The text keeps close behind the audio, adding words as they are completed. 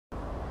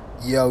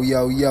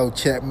Yo,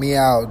 check me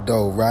out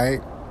though,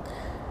 right?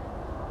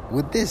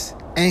 With this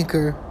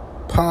Anchor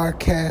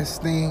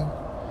podcast thing,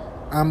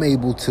 I'm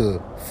able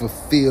to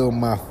fulfill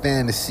my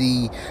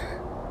fantasy,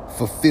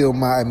 fulfill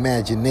my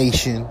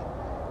imagination,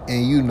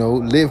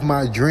 and, live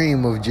my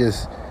dream of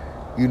just,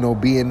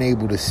 being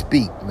able to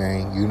speak,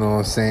 man. You know what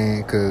I'm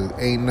saying? Because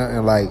ain't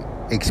nothing like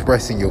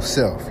expressing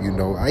yourself,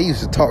 I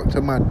used to talk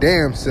to my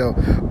damn self,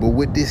 but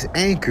with this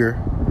Anchor,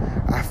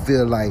 I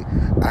feel like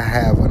I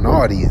have an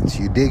audience,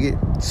 you dig it?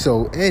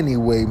 So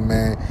anyway,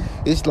 man,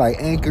 it's like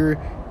Anchor,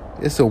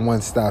 it's a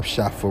one-stop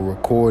shop for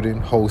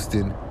recording,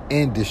 hosting,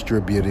 and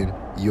distributing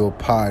your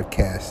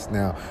podcast.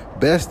 Now,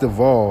 best of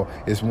all,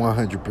 it's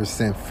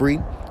 100% free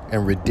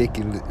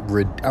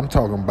and I'm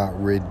talking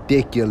about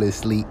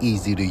ridiculously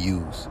easy to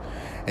use.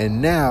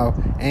 And now,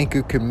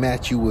 Anchor can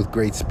match you with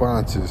great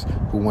sponsors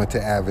who want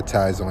to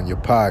advertise on your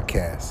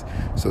podcast.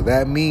 So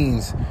that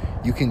means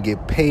you can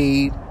get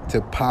paid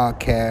to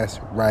podcast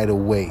right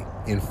away.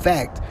 In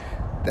fact,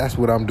 that's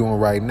what I'm doing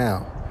right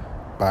now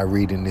by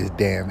reading this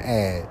damn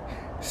ad.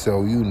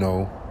 So,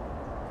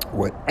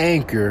 with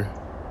Anchor,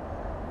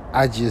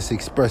 I just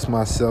express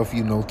myself,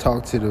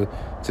 talk to the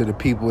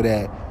people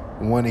that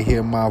want to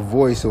hear my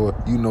voice or,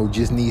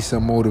 just need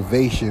some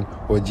motivation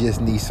or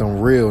just need some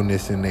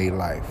realness in their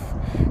life.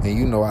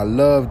 And, I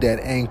love that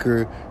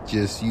Anchor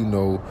just,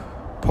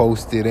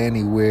 post it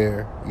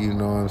anywhere, you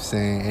know what I'm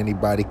saying?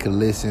 Anybody could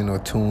listen or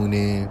tune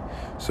in.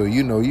 So,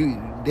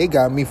 they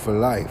got me for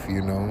life,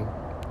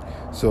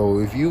 So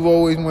if you've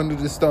always wanted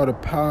to start a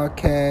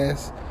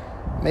podcast,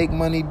 make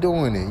money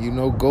doing it,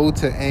 go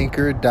to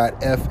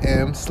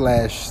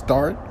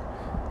anchor.fm/start.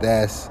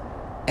 That's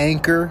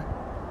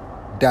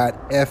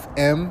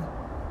anchor.fm,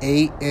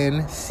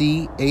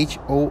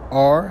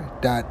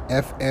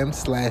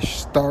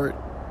 anchor.fm/start,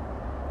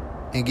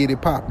 and get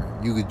it popping.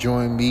 You could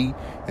join me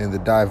and the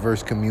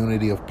diverse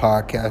community of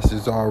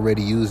podcasters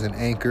already using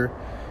Anchor.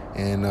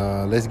 And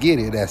let's get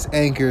it. That's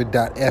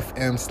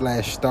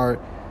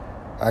anchor.fm/start.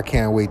 I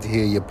can't wait to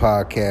hear your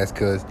podcast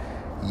because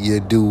you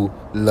do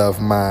love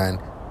mine.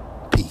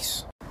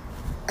 Peace.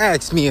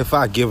 Ask me if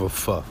I give a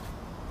fuck.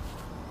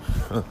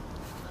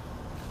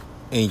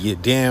 And you're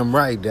damn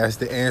right. That's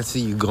the answer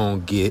you gonna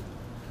get.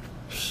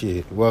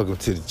 Shit. Welcome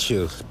to the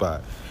chill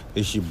spot.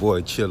 It's your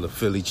boy Chiller,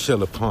 Philly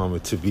Chiller Palmer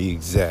to be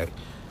exact.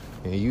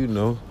 And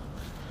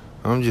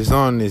I'm just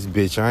on this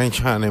bitch. I ain't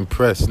trying to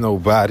impress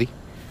nobody.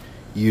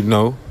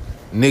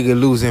 Nigga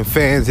losing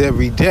fans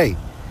every day.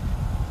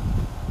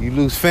 You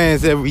lose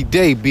fans every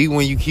day, B,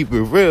 when you keep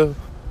it real.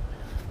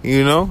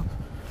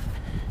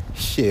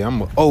 Shit,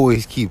 I'ma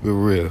always keep it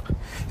real.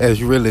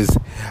 As real as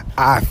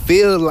I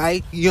feel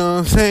like, you know what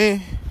I'm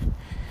saying?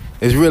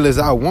 As real as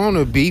I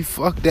wanna be.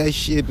 Fuck that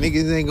shit.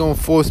 Niggas ain't gonna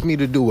force me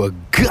to do a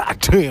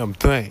goddamn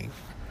thing.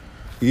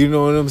 You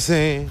know what I'm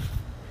saying?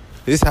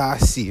 This is how I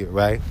see it,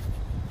 right?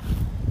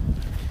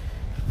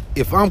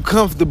 If I'm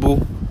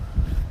comfortable,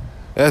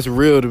 that's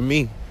real to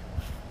me.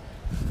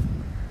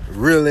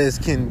 Real as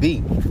can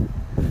be.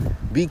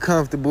 Be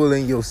comfortable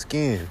in your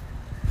skin.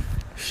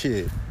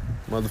 Shit.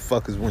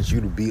 Motherfuckers want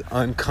you to be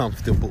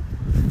uncomfortable.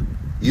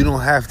 You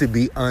don't have to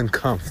be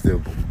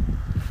uncomfortable.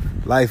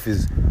 Life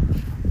is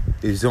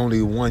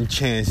only one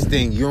chance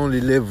thing. You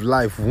only live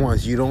life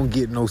once. You don't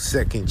get no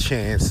second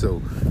chance.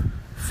 So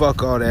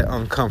fuck all that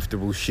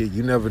uncomfortable shit.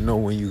 You never know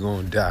when you're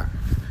gonna die.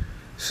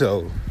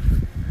 So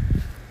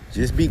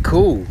just be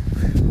cool.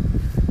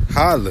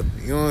 Holla.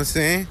 You know what I'm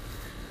saying?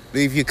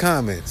 Leave your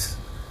comments.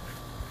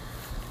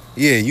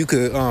 Yeah, you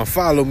could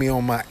follow me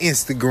on my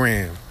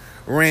Instagram,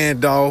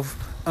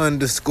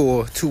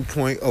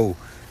 Randolph_2.0.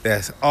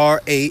 That's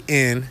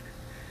RANDOLPH_,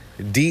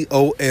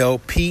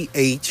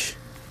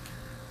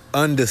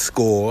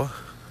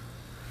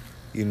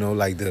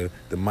 like the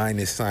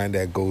minus sign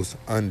that goes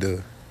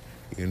under,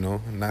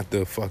 not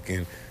the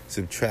fucking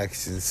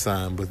subtraction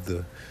sign, but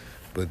the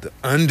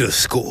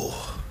underscore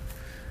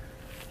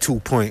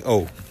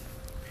 2.0.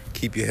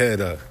 Keep your head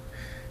up.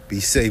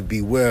 Be safe,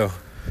 be well.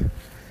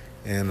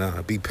 And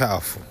be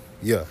powerful.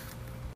 Yeah.